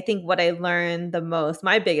 I think what I learned the most,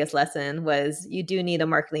 my biggest lesson was you do need a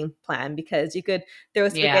marketing plan, because you could throw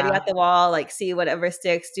spaghetti at the wall, like see whatever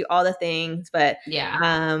sticks, do all the things. But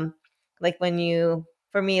like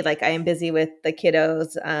for me, like I am busy with the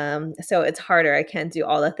kiddos. So it's harder. I can't do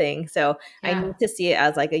all the things. So I need to see it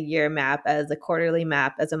as like a year map, as a quarterly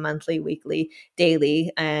map, as a monthly, weekly,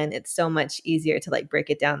 daily. And it's so much easier to like break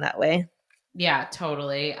it down that way. Yeah,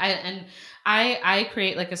 totally. I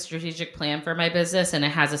create like a strategic plan for my business, and it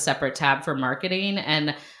has a separate tab for marketing.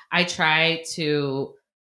 And I try to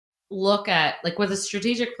look at, like, with a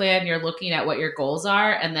strategic plan, you're looking at what your goals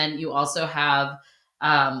are. And then you also have,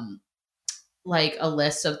 like a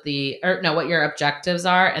list of what your objectives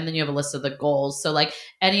are. And then you have a list of the goals. So like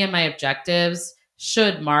any of my objectives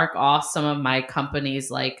should mark off some of my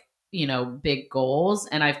company's like big goals.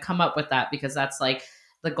 And I've come up with that because that's like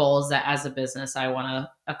the goals that as a business I want to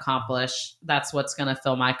accomplish. That's what's going to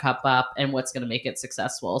fill my cup up and what's going to make it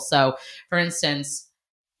successful. So for instance,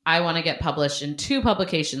 I want to get published in 2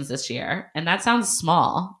 publications this year. And that sounds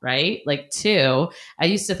small, right? Like 2. I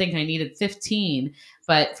used to think I needed 15,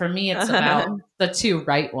 but for me, it's about the 2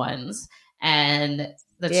 right ones. And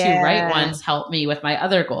the 2 right ones help me with my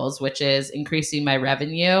other goals, which is increasing my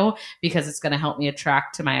revenue because it's going to help me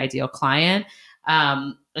attract to my ideal client.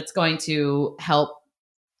 It's going to help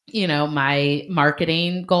my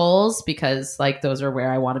marketing goals because like those are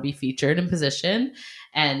where I want to be featured and positioned,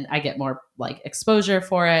 and I get more like exposure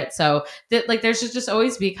for it. So like there should just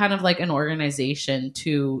always be kind of like an organization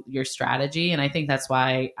to your strategy. And I think that's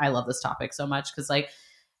why I love this topic so much, because like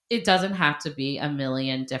it doesn't have to be a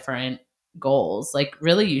million different goals. Like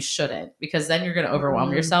really you shouldn't, because then you're going to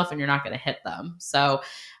overwhelm yourself and you're not going to hit them. So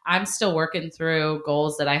I'm still working through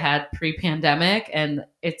goals that I had pre-pandemic, and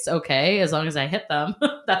it's okay as long as I hit them.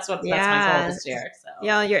 That's my goal this year. So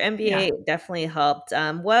yeah, your MBA definitely helped.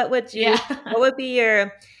 What would be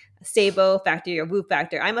your Sabo factor, your Woo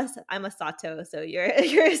factor? I'm a Sato, so you're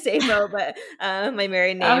a Sabo, but my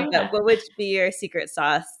married name. But what would be your secret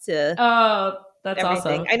sauce to that's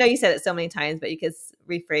everything? awesome. I know you said it so many times, but you could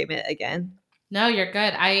reframe it again. No, you're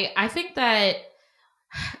good. I think that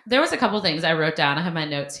there was a couple things I wrote down. I have my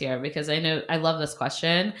notes here because I know I love this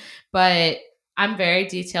question, but I'm very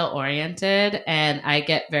detail oriented and I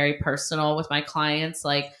get very personal with my clients.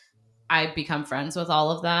 Like I become friends with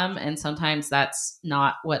all of them. And sometimes that's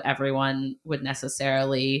not what everyone would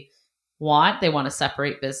necessarily want. They want to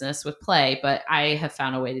separate business with play, but I have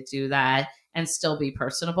found a way to do that and still be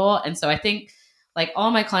personable. And so I think like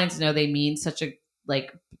all my clients know they mean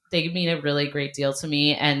they mean a really great deal to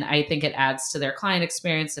me. And I think it adds to their client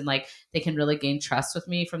experience and like they can really gain trust with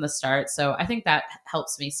me from the start. So I think that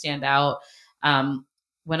helps me stand out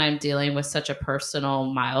when I'm dealing with such a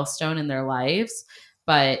personal milestone in their lives.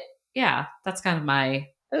 But yeah, that's kind of my...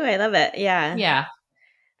 Oh, I love it. Yeah. Yeah.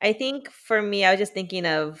 I think for me, I was just thinking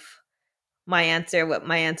of what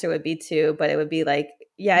my answer would be too, but it would be like,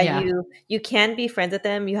 you can be friends with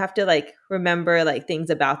them. You have to like remember like things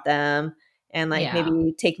about them and like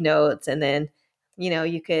maybe take notes, and then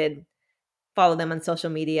you could follow them on social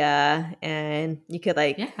media, and you could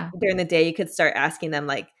like during the day you could start asking them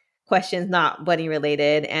like questions not wedding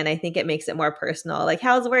related, and I think it makes it more personal, like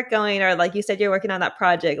how's work going, or like you said you're working on that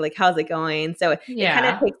project, like how's it going. So it kind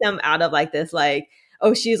of takes them out of like this like,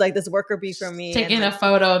 oh, she's like this worker bee for me, taking and, like, a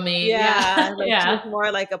photo of me. She's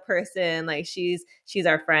more like a person, like she's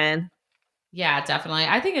our friend. Yeah, definitely.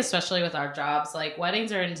 I think especially with our jobs, like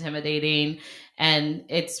weddings are intimidating, and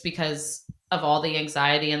it's because of all the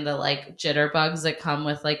anxiety and the like jitterbugs that come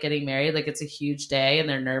with like getting married. Like it's a huge day and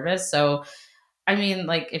they're nervous. So, I mean,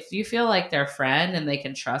 like if you feel like their friend and they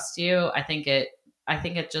can trust you, I think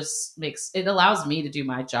it just allows me to do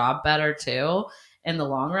my job better too in the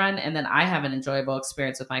long run. And then I have an enjoyable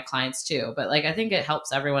experience with my clients too. But like, I think it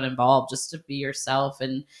helps everyone involved just to be yourself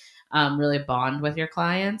and really bond with your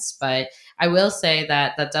clients. But I will say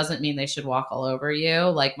that doesn't mean they should walk all over you.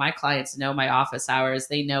 Like my clients know my office hours.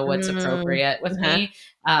 They know what's appropriate with me.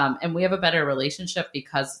 And we have a better relationship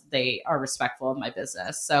because they are respectful of my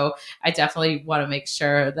business. So I definitely want to make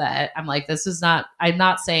sure that I'm like, I'm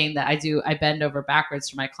not saying that I bend over backwards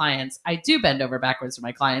for my clients. I do bend over backwards for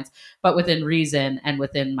my clients, but within reason and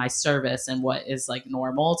within my service and what is like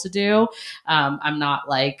normal to do. I'm not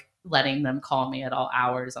like letting them call me at all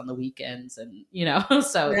hours on the weekends and,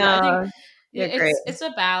 so I think it's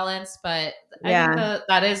a balance, but I think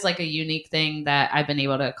that is like a unique thing that I've been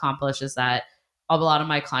able to accomplish is that a lot of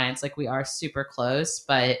my clients, like we are super close,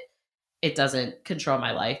 but it doesn't control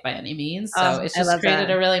my life by any means. So it's just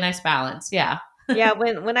created a really nice balance. Yeah. Yeah.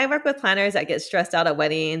 When I work with planners that get stressed out at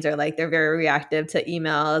weddings or like they're very reactive to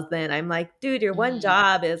emails, then I'm like, dude, your one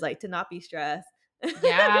job is like to not be stressed.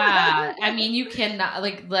 Yeah. I mean, you cannot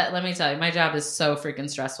like, let me tell you, my job is so freaking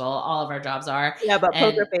stressful. All of our jobs are. Yeah, but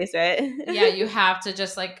poker face, right? Yeah. You have to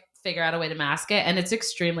just like figure out a way to mask it. And it's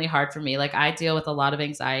extremely hard for me. Like I deal with a lot of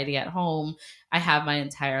anxiety at home. I have my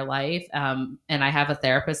entire life. And I have a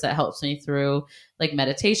therapist that helps me through like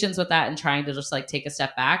meditations with that and trying to just like take a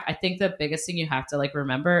step back. I think the biggest thing you have to like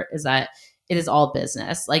remember is that it is all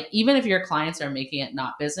business. Like even if your clients are making it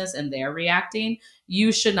not business and they're reacting,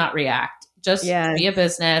 you should not react. Just be a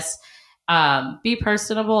business, be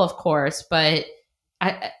personable, of course, but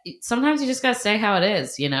sometimes you just got to say how it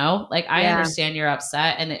is, like I understand you're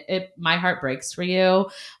upset and my heart breaks for you,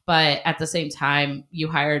 but at the same time, you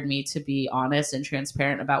hired me to be honest and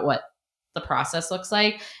transparent about what the process looks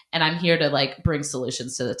like. And I'm here to like bring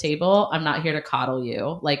solutions to the table. I'm not here to coddle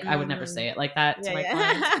you. Like I would never say it like that to my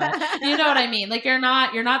clients, but you know what I mean? Like you're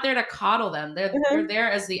not there to coddle them. You're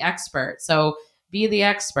there as the expert. So be the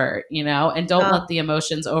expert, you know, and don't let the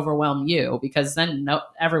emotions overwhelm you, because then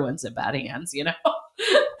everyone's in bad hands, you know?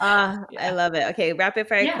 I love it. Okay. Rapid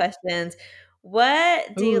fire questions.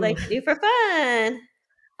 What do you like to do for fun?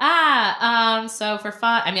 So for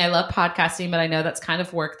fun, I mean, I love podcasting, but I know that's kind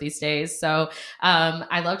of work these days. So,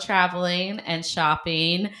 I love traveling and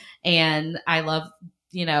shopping, and I love,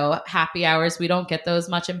 you know, happy hours. We don't get those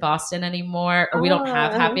much in Boston anymore, or we don't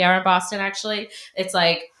have happy hour in Boston. Actually, it's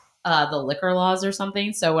like, the liquor laws or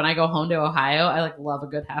something. So when I go home to Ohio, I like love a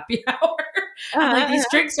good happy hour. I'm like, these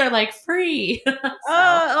drinks are like free. Yeah.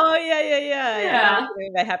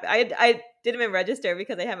 I didn't even register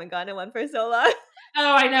because I haven't gone to one for so long.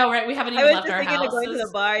 Oh, I know, right? We haven't even left our house. I was just thinking of going to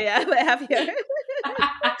the bar, but happy hour.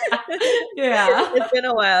 Yeah. It's been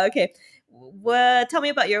a while. Okay. Tell me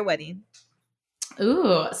about your wedding.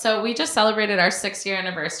 Ooh, so we just celebrated our 6-year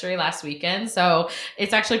anniversary last weekend. So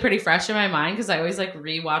it's actually pretty fresh in my mind because I always like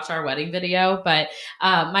rewatch our wedding video. But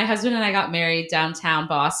my husband and I got married downtown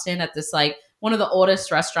Boston at this like one of the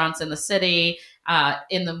oldest restaurants in the city.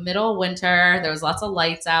 In the middle of winter, there was lots of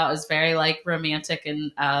lights out. It was very like romantic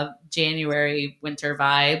and January winter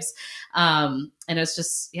vibes. And it was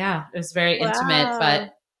just, it was very intimate.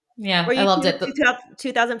 But yeah, I loved it.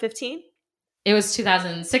 2015? It was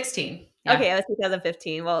 2016. Yeah. Okay, it was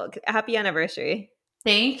 2015. Well, happy anniversary.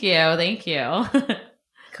 Thank you.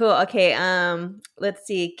 Cool. Okay. Let's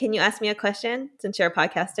see. Can you ask me a question since you're a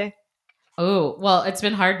podcaster? Oh, well, it's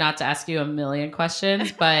been hard not to ask you a million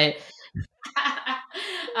questions, but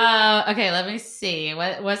okay, let me see.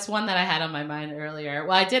 What's one that I had on my mind earlier?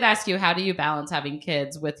 Well, I did ask you, how do you balance having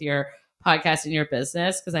kids with your podcast and your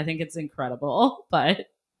business? Because I think it's incredible, but.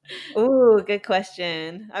 Ooh, good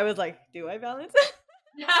question. I was like, do I balance it?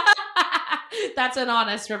 That's an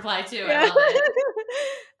honest reply too. Yeah. I love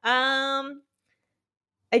it.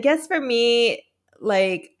 I guess for me,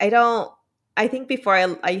 like I think before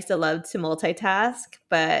I used to love to multitask,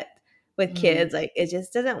 but with kids, like it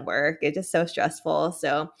just doesn't work. It's just so stressful.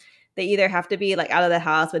 So they either have to be like out of the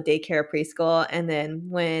house with daycare or preschool, and then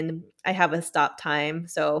when I have a stop time,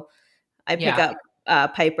 so I pick up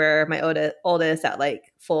Piper, my oldest, at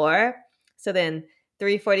like 4. So then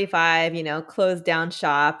 3:45, close down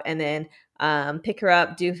shop, and then pick her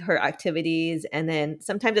up, do her activities, and then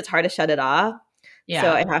sometimes it's hard to shut it off. Yeah.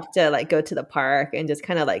 So I have to like go to the park and just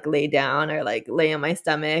kind of like lay down or like lay on my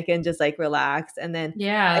stomach and just like relax. And then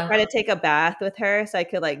I try to take a bath with her so I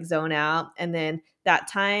could like zone out. And then that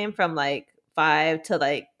time from like 5 to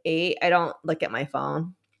like 8, I don't look at my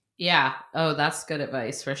phone. Yeah. Oh, that's good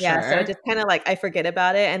advice for sure. Yeah. So just kind of like I forget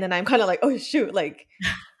about it, and then I'm kind of like, oh shoot, like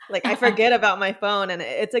I forget about my phone, and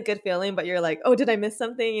it's a good feeling, but you're like, oh, did I miss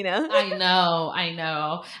something? I know.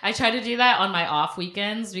 I try to do that on my off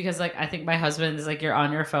weekends because like I think my husband is like, you're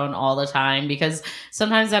on your phone all the time, because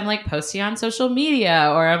sometimes I'm like posting on social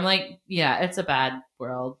media, or I'm like, it's a bad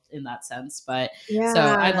world in that sense. But so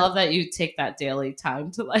I love that you take that daily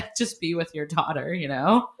time to like just be with your daughter,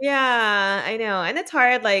 Yeah, I know. And it's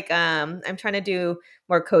hard. Like, I'm trying to do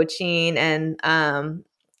more coaching and,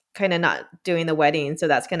 kind of not doing the wedding, so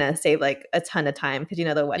that's gonna save like a ton of time, because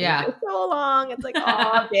the wedding is so long. It's like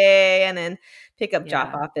all day, and then pick up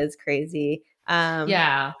drop off is crazy. But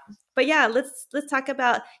let's talk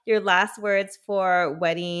about your last words for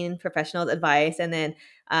wedding professionals advice, and then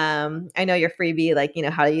I know your freebie, like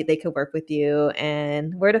how they could work with you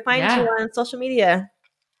and where to find you on social media.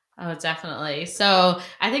 Oh, definitely. So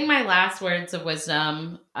I think my last words of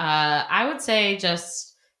wisdom, I would say just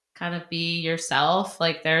kind of be yourself.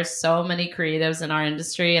 Like there's so many creatives in our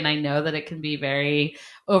industry, and I know that it can be very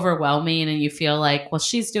overwhelming, and you feel like, well,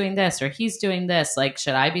 she's doing this or he's doing this. Like,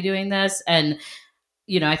 should I be doing this? And,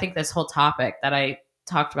 I think this whole topic that I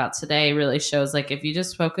talked about today really shows like, if you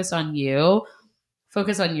just focus on you,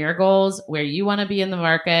 focus on your goals, where you want to be in the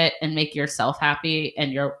market, and make yourself happy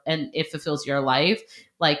and it fulfills your life.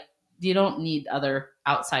 Like you don't need other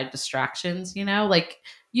outside distractions, like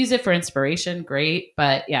use it for inspiration. Great.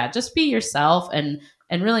 But just be yourself and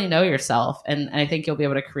really know yourself. And I think you'll be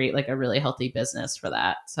able to create like a really healthy business for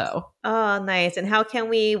that. So. Oh, nice. And how can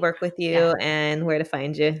we work with you and where to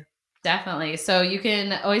find you? Definitely. So you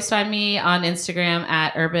can always find me on Instagram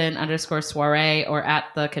at urban_soiree or at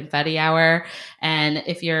the confetti hour. And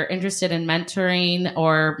if you're interested in mentoring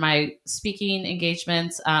or my speaking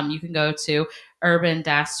engagements, you can go to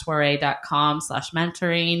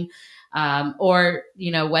urban-soiree.com/mentoring. or,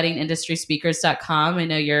 weddingindustryspeakers.com. I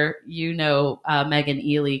know Megan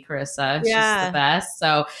Ely, Carissa. She's the best.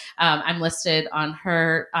 So I'm listed on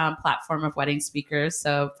her platform of wedding speakers.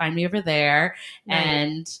 So find me over there.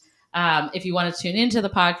 Nice. And if you want to tune into the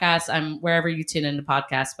podcast, I'm wherever you tune into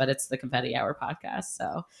podcasts, but it's the Confetti Hour podcast.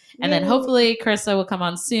 So, and then hopefully Carissa will come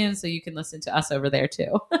on soon so you can listen to us over there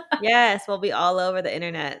too. Yes, we'll be all over the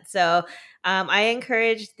internet. So I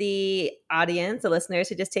encourage the audience, the listeners,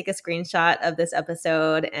 to just take a screenshot of this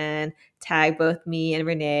episode and tag both me and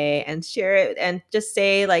Renee and share it and just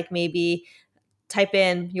say, like, maybe type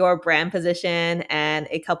in your brand position and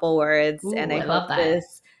a couple words. Ooh, and I hope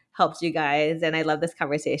this helps you guys. And I love this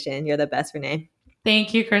conversation. You're the best, Renee.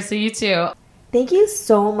 Thank you, Carissa. You too. Thank you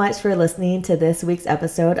so much for listening to this week's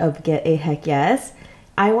episode of Get a Heck Yes.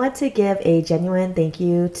 I want to give a genuine thank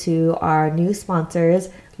you to our new sponsors,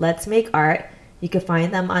 Let's Make Art. You can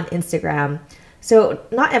find them on Instagram. So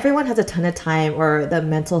not everyone has a ton of time or the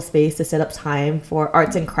mental space to set up time for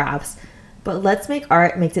arts and crafts, but Let's Make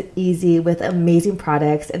Art makes it easy with amazing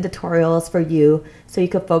products and tutorials for you so you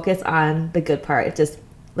can focus on the good part, just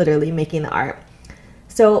literally making the art.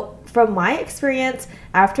 So from my experience,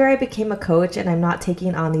 after I became a coach and I'm not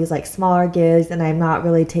taking on these like smaller gigs and I'm not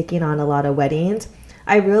really taking on a lot of weddings,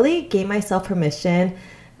 I really gave myself permission,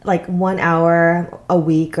 like 1 hour a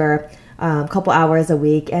week or a couple hours a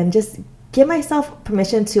week, and just give myself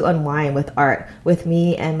permission to unwind with art with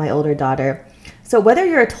me and my older daughter. So whether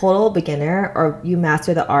you're a total beginner or you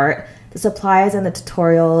master the art, the supplies and the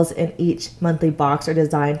tutorials in each monthly box are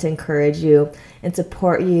designed to encourage you and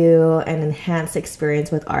support you and enhance the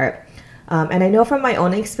experience with art. And I know from my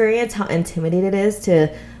own experience how intimidating it is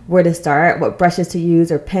to where to start, what brushes to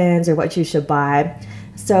use or pens or what you should buy.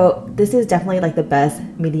 So this is definitely like the best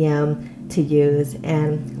medium to use.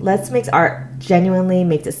 And Let's Make Art genuinely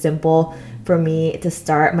makes it simple for me to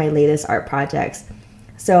start my latest art projects.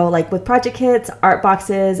 So like with project kits, art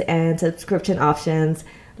boxes, and subscription options,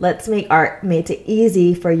 Let's Make Art made it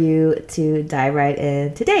easy for you to dive right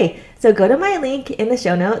in today. So go to my link in the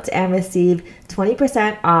show notes and receive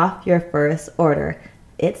 20% off your first order.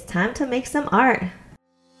 It's time to make some art.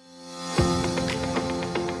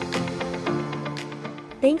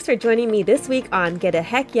 Thanks for joining me this week on Get a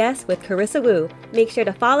Heck Yes with Carissa Wu. Make sure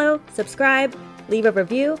to follow, subscribe, leave a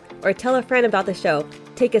review, or tell a friend about the show.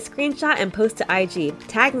 Take a screenshot and post to IG.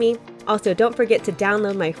 Tag me. Also, don't forget to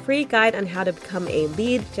download my free guide on how to become a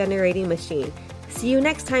lead generating machine. See you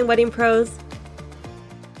next time, wedding pros.